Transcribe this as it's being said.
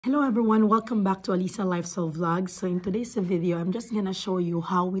Hello everyone, welcome back to Alisa Lifestyle Vlogs. So in today's video, I'm just gonna show you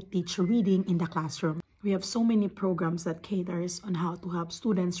how we teach reading in the classroom. We have so many programs that caters on how to help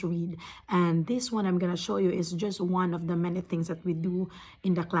students read, and this one I'm gonna show you is just one of the many things that we do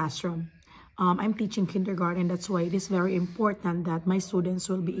in the classroom. I'm teaching kindergarten, that's why it is very important that my students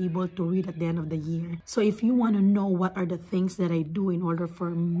will be able to read at the end of the year. So if you want to know what are the things that I do in order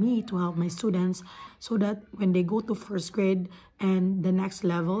for me to help my students so that when they go to first grade and the next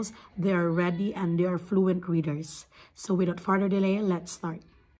levels, they are ready and they are fluent readers. So without further delay, let's start.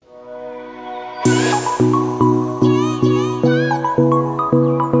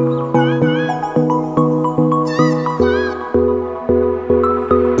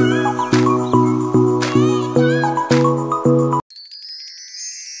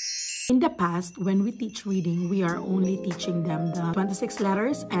 In the past, when we teach reading, we are only teaching them the 26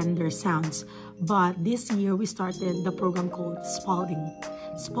 letters and their sounds. But this year, we started the program called Spalding.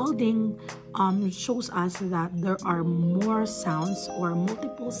 Spalding shows us that there are more sounds or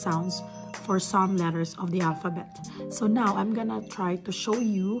multiple sounds for some letters of the alphabet. So now I'm gonna try to show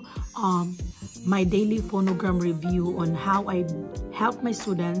you my daily phonogram review on how I help my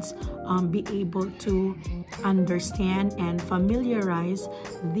students be able to understand and familiarize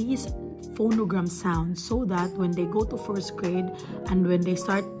these phonogram sounds so that when they go to first grade and when they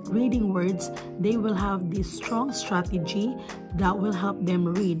start reading words, they will have this strong strategy that will help them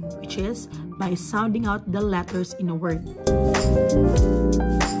read, which is by sounding out the letters in a word.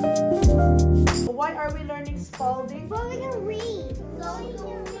 Why are we learning Spalding? So we can read.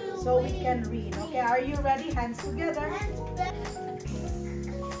 So we can read. Okay, are you ready? Hands together.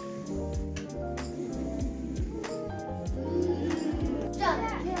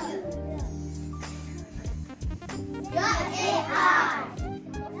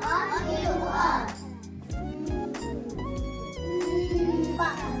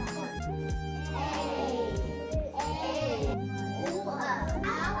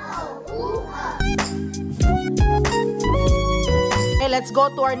 Okay, let's go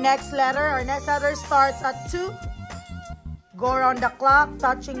to our next letter. Our next letter starts at 2. Go around the clock,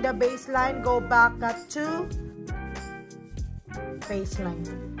 touching the baseline. Go back at 2. Baseline.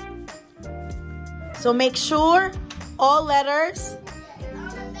 So make sure all letters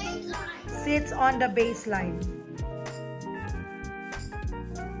sits on the baseline.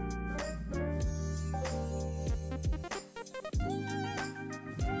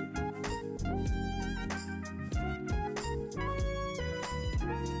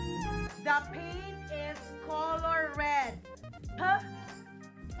 The paint is color red.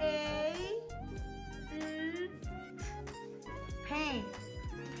 Paint.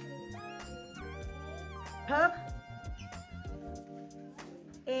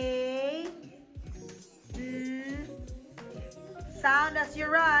 Sound as you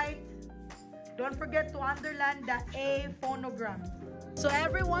write. Don't forget to underline the A phonogram. So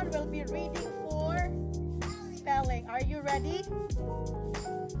everyone will be reading for spelling. Are you ready?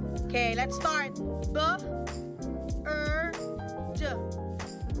 Okay, let's start. B-R-D.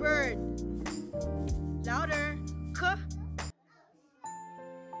 Bird. Louder. K.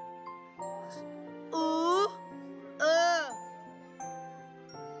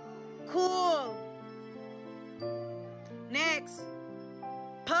 Cool. Next.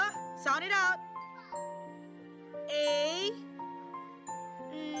 P. Sound it out. A.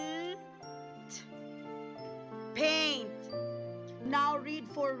 T. Paint. Now read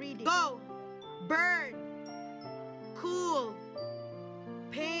for reading. Go. Bird. Cool.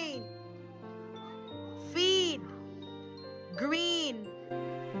 Paint. Feed. Green.